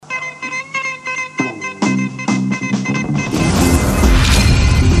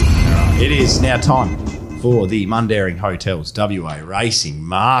is now time for the Mundaring Hotels WA Racing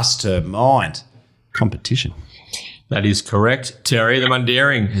Mastermind competition. That is correct, Terry. The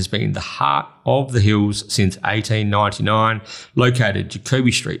Mundaring has been the heart of the hills since 1899, located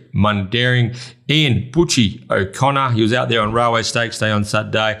Jacoby Street, Mundaring. Ian Butchie O'Connor, he was out there on Railway Stakes Day on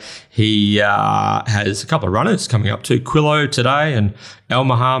Saturday. He has a couple of runners coming up too. Quillo today and El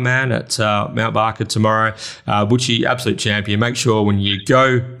Mahar Man at Mount Barker tomorrow. Butchie, absolute champion. Make sure when you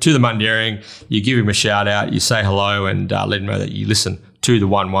go to the Mundaring, you give him a shout out, you say hello and let him know that you listen to the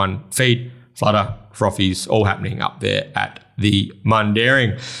 1-1 feed, flutter, frothies, all happening up there at the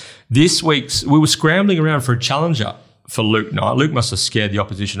Mundaring. This week's, we were scrambling around for a challenger for Luke Knight. Luke must have scared the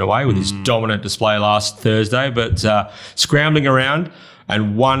opposition away with his dominant display last Thursday, but scrambling around,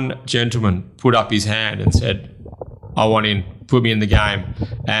 and one gentleman put up his hand and said, I want in, put me in the game.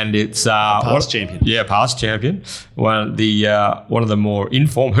 And it's past champion. Yeah, past champion. One of the more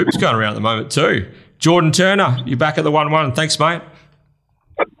informed hoops going around at the moment too. Jordan Turner, you're back at the 1-1. Thanks, mate.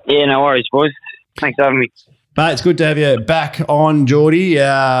 Yeah, no worries, boys. Thanks for having me. Mate, it's good to have you back on, Geordie.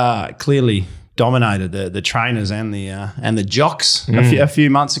 Clearly dominated the trainers and the jocks a few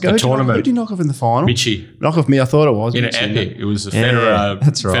months ago. The tournament. Who did you knock off in the final? Mitchie. Knock off me, I thought it was. In an epic. It was a Federer,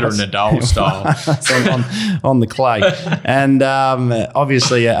 that's right. Federer Nadal style. on the clay. And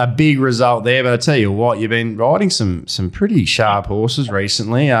obviously a big result there. But I tell you what, you've been riding some pretty sharp horses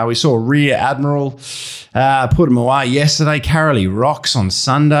recently. We saw Rear Admiral put him away yesterday. Carolee Rocks on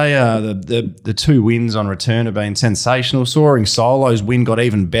Sunday. The two wins on return have been sensational. Soaring Solo's win got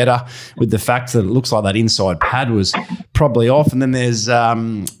even better with the fact that it looks like that inside pad was probably off. And then there's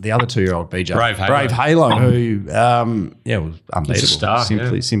the other 2-year-old BJ. Brave Halo, who was unbeatable. Star,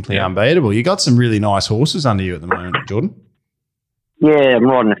 simply unbeatable. You got some really nice horses under you at the moment, Jordan. Yeah, I'm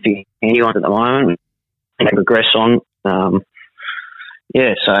riding a few new ones at the moment. They progress on.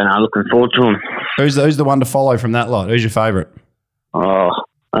 Looking forward to them. Who's the one to follow from that lot? Who's your favourite?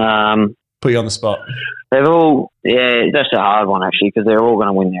 Put you on the spot. They've all, that's a hard one actually because they're all going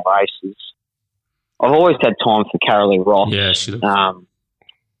to win their races. I've always had time for Carolee Ross. Yeah, she looks.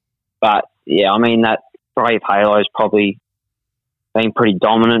 But yeah, I mean that Brave Halo's probably been pretty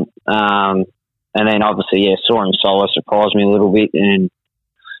dominant. And then obviously, Soaring Solo surprised me a little bit, and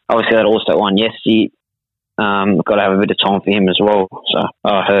obviously that also won yesterday. Got to have a bit of time for him as well. So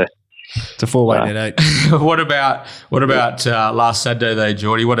her. It's a 4-weight net 8. What about last Saturday though,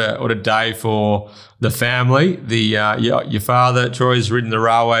 Geordie? What a day for the family. Your father Troy's ridden the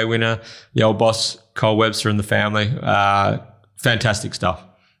railway winner. The old boss Cole Webster and the family. Fantastic stuff.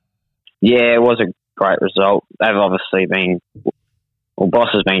 Yeah, it was a great result. They've obviously Boss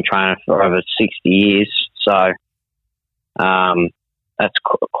has been training for over 60 years, so that's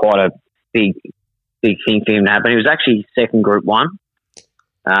quite a big thing for him to happen. He was actually second Group 1.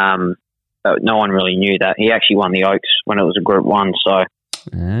 But no one really knew that. He actually won the Oaks when it was a Group 1, so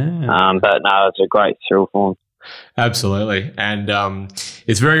but no, it's a great thrill for him. Absolutely. And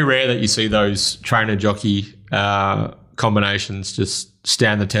it's very rare that you see those trainer-jockey combinations just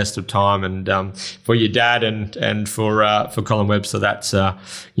stand the test of time. And for your dad and for Colin Webster, that's for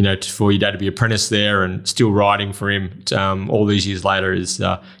your dad to be apprentice there and still riding for him all these years later is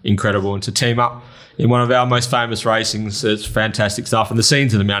incredible. And to team up in one of our most famous racings, it's fantastic stuff. And the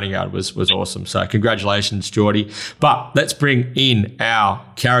scenes in the mounting yard was awesome. So congratulations, Geordie. But let's bring in our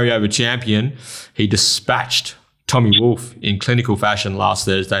carryover champion. He dispatched Tommy Wolf in clinical fashion last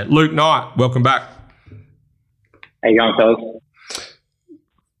Thursday. Luke Knight, welcome back. How you going, fellas?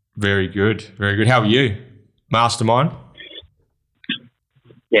 Very good. Very good. How are you? Mastermind?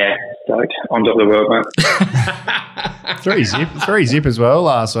 Yeah, stoked. On top of the world, mate. 3 zip as well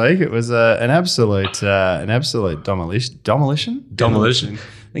last week. It was an absolute demolition.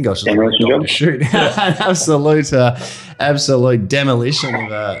 I think I was just shoot. An absolute demolition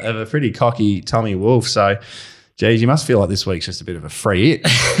of a pretty cocky Tommy Wolf. So, geez, you must feel like this week's just a bit of a free hit.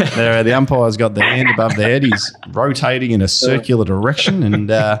 The umpire's got the hand above the head. He's rotating in a circular direction, and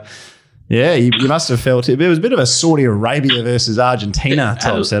you must have felt it. It was a bit of a Saudi Arabia versus Argentina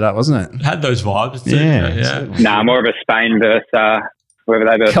type setup, wasn't it? Had those vibes too. Yeah. More of a Spain versus whoever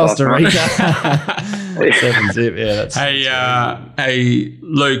they versus Costa Rica. 7 zip. Yeah, that's. Hey,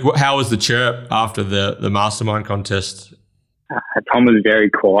 Luke, how was the chirp after the Mastermind contest? Tom was very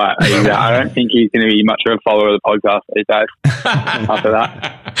quiet. I don't think he's going to be much of a follower of the podcast these days after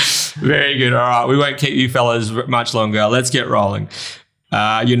that. Very good. All right. We won't keep you fellas much longer. Let's get rolling.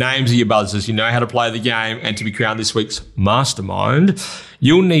 Your names are your buzzers. You know how to play the game. And to be crowned this week's Mastermind,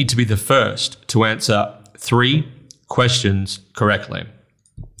 you'll need to be the first to answer 3 questions correctly.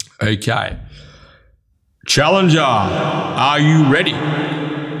 Okay. Challenger, are you ready?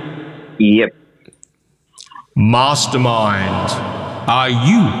 Yep. Mastermind. Are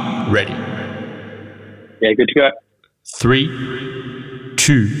you ready? Yeah, good to go. 3,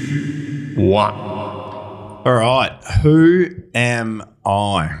 2, 1. All right. Who am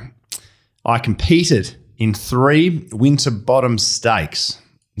I? I competed in 3 winter bottom stakes,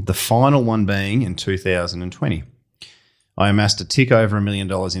 the final one being in 2020. I amassed a tick over $1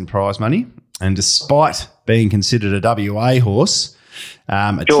 million in prize money, and despite being considered a WA horse,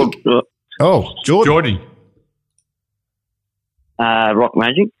 Jordan. Rock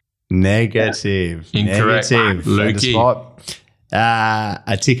Magic. Negative. Incorrect. Negative. Lukey. Despite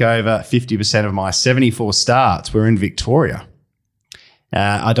a tick over 50% of my 74 starts were in Victoria.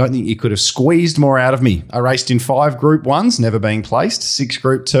 I don't think you could have squeezed more out of me. I raced in 5 Group 1s, never being placed, 6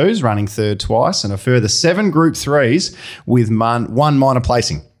 Group 2s, running third twice, and a further 7 Group 3s with 1 minor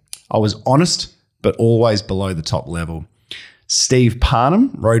placing. I was honest, but always below the top level. Steve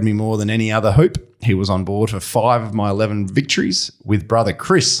Parnham rode me more than any other hoop. He was on board for 5 of my 11 victories, with brother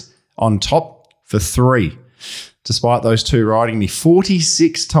Chris on top for 3. Despite those 2 riding me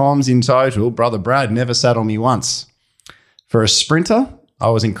 46 times in total, brother Brad never sat on me once. For a sprinter, I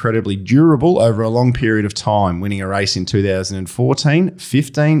was incredibly durable over a long period of time, winning a race in 2014,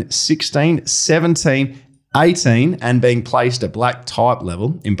 15, 16, 17, 18, and being placed at black type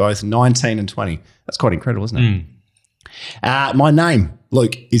level in both 19 and 20. That's quite incredible, isn't it? My name,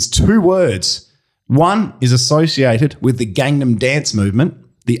 Luke, is 2 words. One is associated with the Gangnam Dance movement.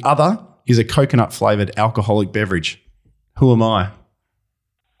 The other is a coconut-flavoured alcoholic beverage. Who am I?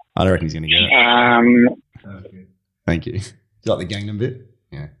 I don't reckon he's going to get it. Thank you. Do you like the Gangnam bit?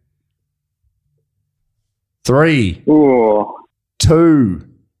 Yeah. 3, Ooh. 2,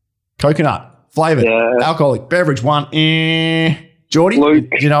 coconut, flavoured, alcoholic beverage. 1, Geordie, Luke,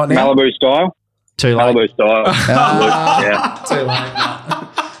 do you know it now? Malibu style. Too late. Malibu style. Too late.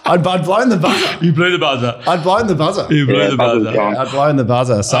 I'd blown the buzzer. You blew the buzzer. I'd blown the buzzer. You blew the buzzer. I'd blown the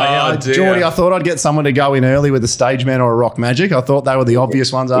buzzer. So, dear. Geordie, I thought I'd get someone to go in early with a stage man or a rock magic. I thought they were the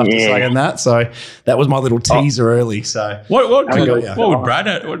obvious ones after saying that. So that was my little teaser early. So What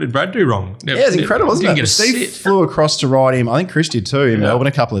did Brad do wrong? yeah, it's incredible, isn't Didn't it? get a Steve sit. flew across to ride him. I think Chris did too in Melbourne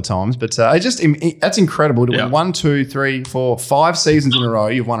a couple of times. But that's incredible to win 1, 2, 3, 4, 5 seasons in a row.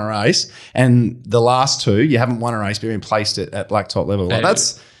 You've won a race, and the last 2 you haven't won a race, but you've been placed at black top level. Like,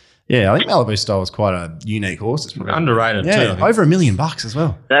 that's. Yeah, I think Malibu Style was quite a unique horse. It's probably Underrated too. I think. over $1 million as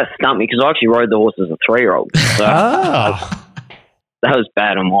well. That stumped me because I actually rode the horse as a 3-year-old. So that was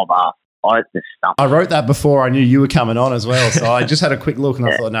bad on my behalf. I just stumped. I wrote that before I knew you were coming on as well, so I just had a quick look and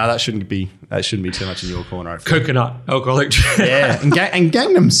I thought, no, that shouldn't be too much in your corner. Coconut alcoholic. Yeah, and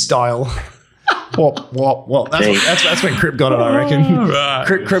Gangnam Style. What? That's when Crip got it, I reckon. Right.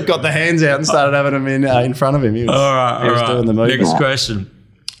 Crip got the hands out and started having them in front of him. He was, All right. doing the movement. Next question.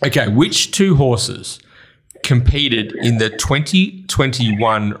 Okay, which 2 horses competed in the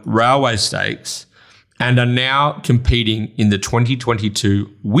 2021 Railway Stakes and are now competing in the 2022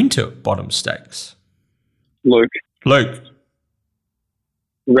 Winter Bottom Stakes? Luke.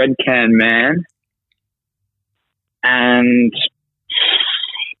 Red Can Man. And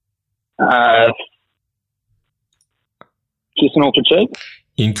Kissing Off the Cheek.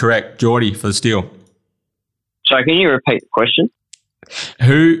 Incorrect. Geordie for the steal. So can you repeat the question?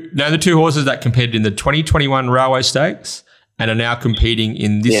 The 2 horses that competed in the 2021 Railway Stakes and are now competing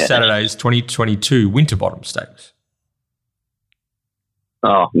in this Saturday's 2022 Winter Bottom Stakes.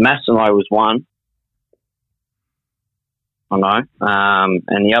 Oh, Mastermind was one. I know.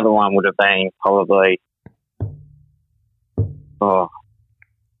 And the other one would have been probably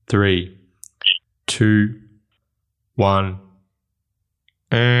 3, 2, 1.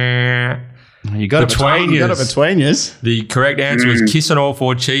 You got it between you. The correct answer was Kiss on All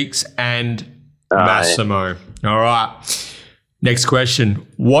 4 Cheeks and Massimo. All right. Next question.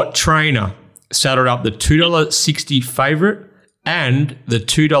 What trainer saddled up the $2.60 favourite and the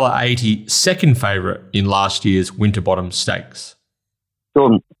 $2.80 second favourite in last year's Winterbottom Stakes?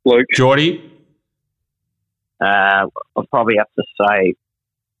 Jordan. Luke. Geordie? I'll probably have to say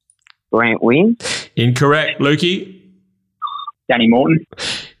Grant Williams. Incorrect. Lukey? Danny Morton.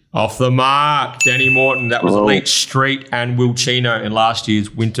 Off the mark, Danny Morton. That was Elite Street and Will Chino in last year's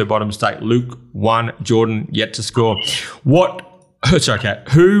Winterbottom Stake. Luke 1, Jordan yet to score.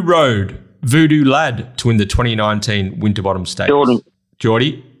 Who rode Voodoo Lad to win the 2019 Winterbottom Stakes? Jordan.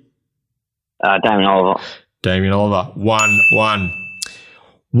 Geordie? Damien Oliver. Damien Oliver. 1-1.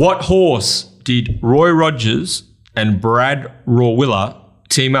 What horse did Roy Rogers and Brad Rawiller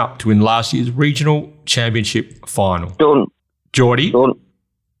team up to win last year's Regional Championship final? Jordan. Geordie? Jordan.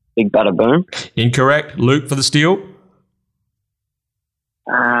 Big Butter Boom. Incorrect. Luke for the steal.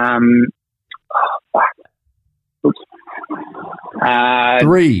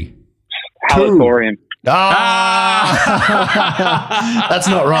 Three. Halatorium. That's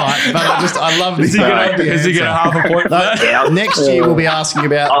not right. But I love this. Is he going to half a point for that? Next year we'll be asking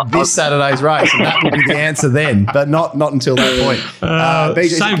about this Saturday's race, and that will be the answer then, but not until that point.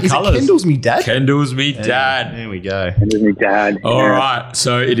 BJ, same is colours. it Kendall's me dad? Kendall's me dad. There we go. And then my dad. All right,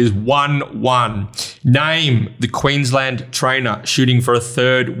 so it is 1-1. Name the Queensland trainer shooting for a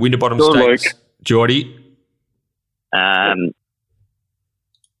third Winterbottom Sure, Stakes. Geordie. Hang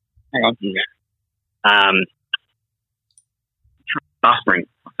on. Buffering.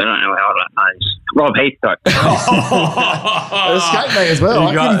 I don't know how that knows. Rob Heathcote. It escaped me as well.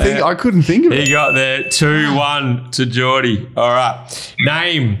 I couldn't think of it. He got there 2-1 to Geordie. All right.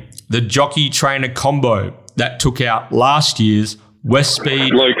 Name the jockey trainer combo that took out last year's West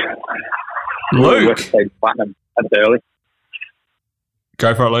Speed. Luke. West Speed Platinum. That's early.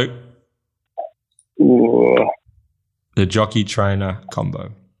 Go for it, Luke. Ooh. The jockey trainer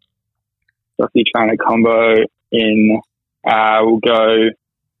combo. Jockey trainer combo in, we'll go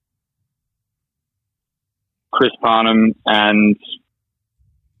Chris Parnham and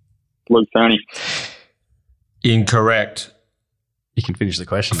Luke Fernie. Incorrect. You can finish the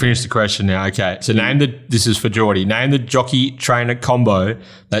question. Finish the question now. Okay. So this is for Geordie. Name the jockey trainer combo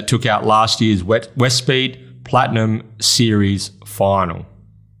that took out last year's West Speed Platinum Series final.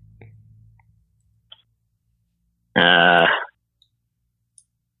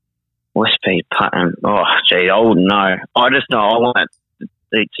 West Speed Platinum. Oh, gee, I wouldn't know. I just know I won it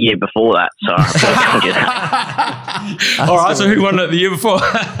the year before that, so I told you that. All right, so who won it the year before?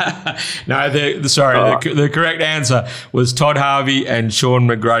 No, the correct answer was Todd Harvey and Sean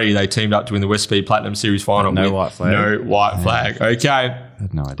McGrady. They teamed up to win the West Speed Platinum Series final. No white flag. No white flag. Okay. I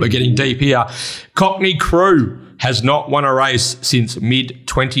had no idea. We're getting deep here. Cockney Crew has not won a race since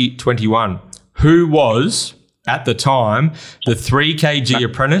mid-2021. Who was, at the time, the 3 kg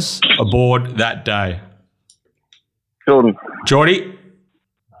apprentice aboard that day? Jordan. Geordie?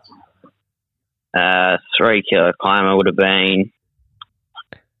 3 kilo climber would have been.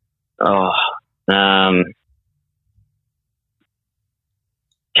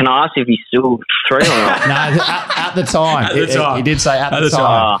 Can I ask if he's still 3 or not? No, at the time. At the time. He did say at the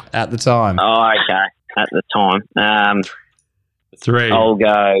time. At the time. Oh, okay. At the time. 3. I'll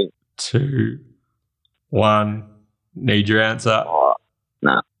go. 2, 1. Need your answer.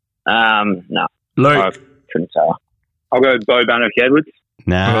 No. No. Luke. I couldn't tell. I'll go Bo Bannock Edwards.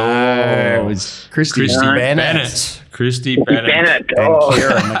 No, it was Christy Bennett. Christy Bennett. And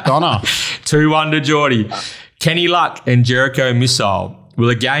Kieran McDonough. 2-1 to Geordie. Kenny Luck and Jericho Missile will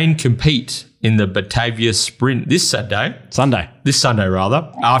again compete in the Batavia Sprint this Sunday,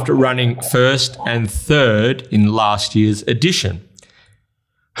 after running first and third in last year's edition.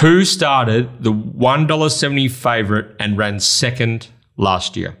 Who started the $1.70 favourite and ran second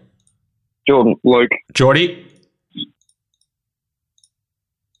last year? Jordan. Luke. Geordie?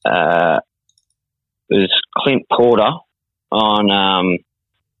 It was Clint Porter on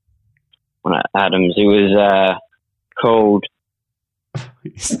Adams. It was called.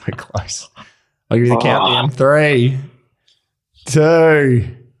 He's so close. I'll give you the countdown. 3,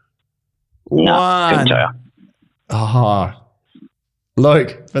 2, 1. Couldn't tell. Oh,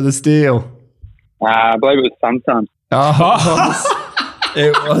 Luke for the steal. I believe it was Sunsun. Oh,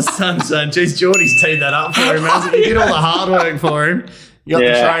 it was Sunshine. Jeez, Geordie's teed that up for him, hasn't he? You did all the hard work for him. You got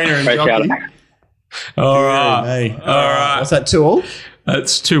the trainer and Jockey. All right. All right. What's that, 2-all?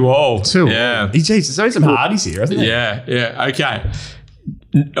 That's 2-all. 2-all. Yeah. Jeez, there's only some hardies here, isn't there? Yeah. Okay.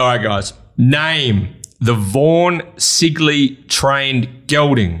 All right, guys. Name the Vaughan Sigley trained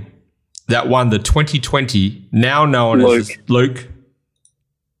gelding that won the 2020, now known as Luke.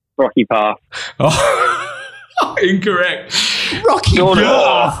 Rocky Path. Oh, incorrect. Rocky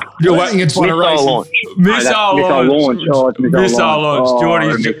Path. You're waiting Missile launch. Missile launch. Oh, it's Missile launch.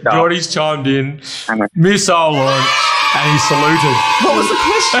 Oh, Geordie's chimed in. Missile launch, and he saluted. What was the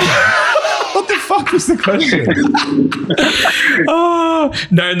question? What the fuck was the question?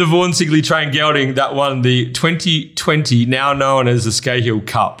 Name the Vaughan Sigley trained gelding that won the 2020, now known as the Scahill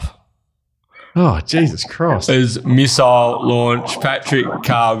Cup. Oh, Jesus Christ. Is Missile Launch, Patrick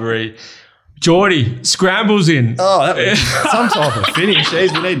Carberry. Geordie scrambles in. Oh, that was some type of finish.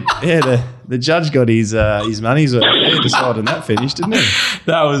 Jeez, we need, the judge got his money's worth. He decided that finish, didn't he?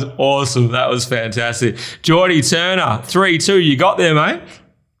 That was awesome. That was fantastic. Geordie Turner, 3-2. You got there, mate?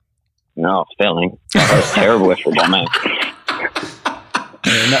 No, failing. That was terrible effort by me.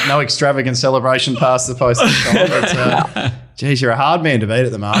 Yeah, no extravagant celebration past the post this time. But, Geez, you're a hard man to beat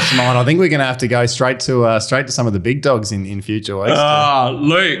at the Mastermind. I think we're going to have to go straight to some of the big dogs in future weeks. Oh,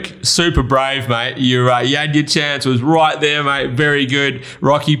 Luke, super brave, mate. You had your chance. It was right there, mate. Very good.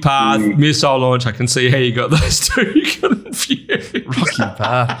 Rocky Path, missile launch. I can see how you got those two. You got a few. Rocky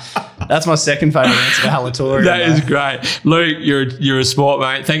Path. That's my second favourite answer to Halatorium. That is great. Luke, you're a sport,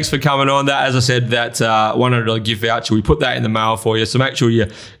 mate. Thanks for coming on. That, as I said, that $100 gift voucher, we put that in the mail for you. So make sure you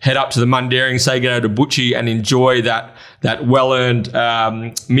head up to the Mundaring, say good day to Butchie, and enjoy that well-earned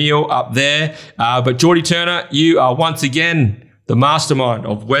meal up there. But Geordie Turner, you are once again the mastermind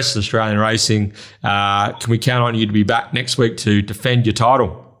of West Australian racing. Can we count on you to be back next week to defend your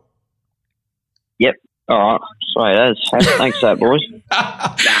title? Yep. All right. Sweet as. Thanks for that, boys.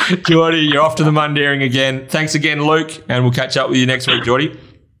 Geordie, you're off to the Mundaring again. Thanks again, Luke, and we'll catch up with you next week, Geordie.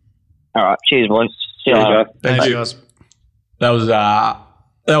 All right. Cheers, boys. See you later. Thank you. That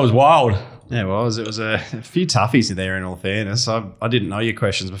was wild. Yeah, well, it was a few toughies there, in all fairness. I didn't know your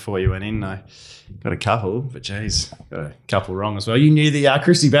questions before you went in. I got a couple, but geez, got a couple wrong as well. You knew the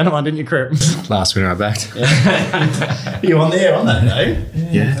Christy Bennett one, didn't you, Crip? Last winner I backed. You on there on that day?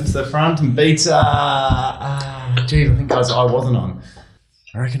 Yeah. That's the front and beat. Geez, I think I wasn't on.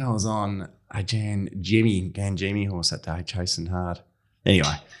 I reckon I was on a Jan Jimmy horse that day, chasing hard.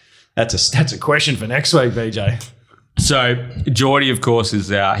 Anyway, that's a question for next week, BJ. So Geordie, of course,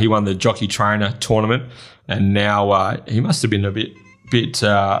 he won the Jockey Trainer tournament, and now he must have been a bit keen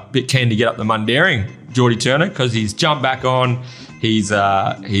to get up the Mundaring, Geordie Turner, because he's jumped back on. He's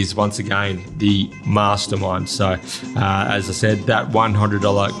once again the mastermind. So as I said, that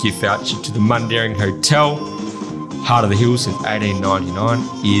 $100 gift voucher to the Mundaring Hotel, Heart of the Hills since 1899,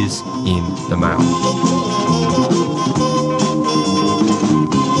 is in the mail.